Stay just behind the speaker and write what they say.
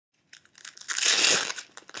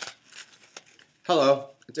Hello,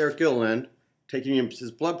 it's Eric Gilliland taking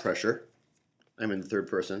his blood pressure. I'm in the third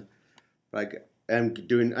person. I'm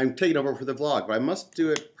taking over for the vlog, but I must do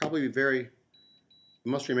it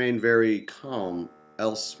must remain very calm,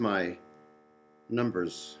 else my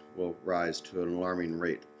numbers will rise to an alarming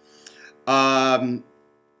rate. You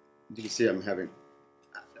can see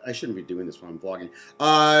I shouldn't be doing this while I'm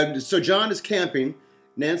vlogging. So John is camping.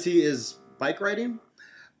 Nancy is bike riding.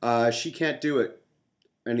 She can't do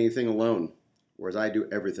anything alone, whereas I do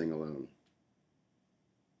everything alone.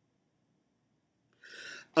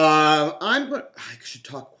 I should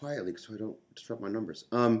talk quietly so I don't disrupt my numbers.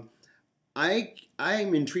 I'm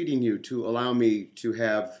entreating you to allow me to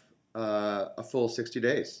have a full 60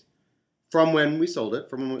 days from when we sold it,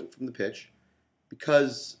 from the pitch,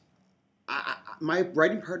 because my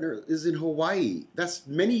writing partner is in Hawaii. That's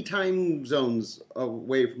many time zones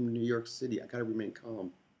away from New York City. I gotta remain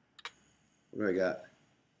calm. What do I got?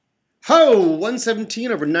 Ho!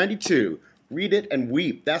 117 over 92. Read it and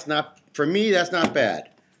weep. That's not, for me, that's not bad.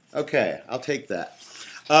 Okay, I'll take that.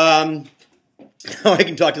 I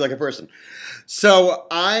can talk to you like a person. So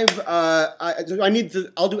I'll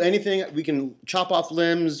do anything. We can chop off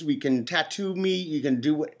limbs. We can tattoo me. You can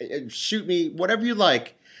shoot me, whatever you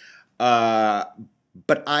like. But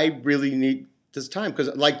I really need this time because,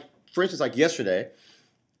 for instance, like yesterday,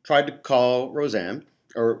 tried to call Roseanne,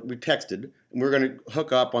 or we texted, and we were going to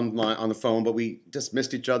hook up on the phone, but we just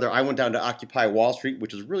missed each other. I went down to Occupy Wall Street,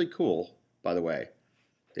 which is really cool, by the way.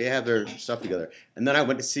 They have their stuff together. And then I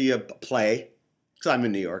went to see a play, because I'm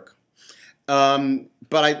in New York. But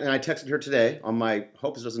I texted her today on my,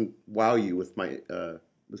 hope this doesn't wow you with my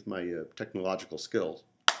technological skills.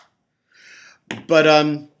 But,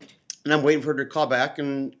 and I'm waiting for her to call back,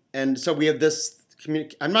 and so we have this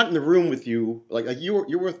I'm not in the room with you, like you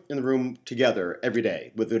were in the room together every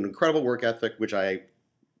day with an incredible work ethic, which I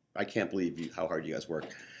can't believe how hard you guys work,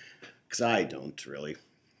 because I don't really.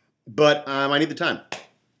 But I need the time.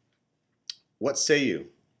 What say you?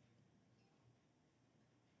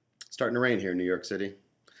 It's starting to rain here in New York City.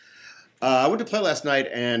 I went to play last night,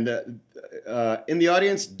 and in the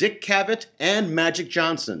audience, Dick Cavett and Magic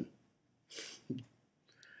Johnson.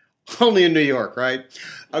 Only in New York, right?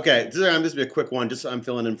 Okay, this will be a quick one, just so I'm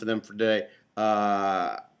filling in for them for today.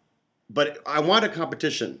 But I want a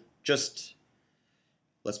competition. Just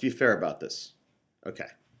let's be fair about this. Okay,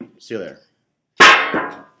 see you later.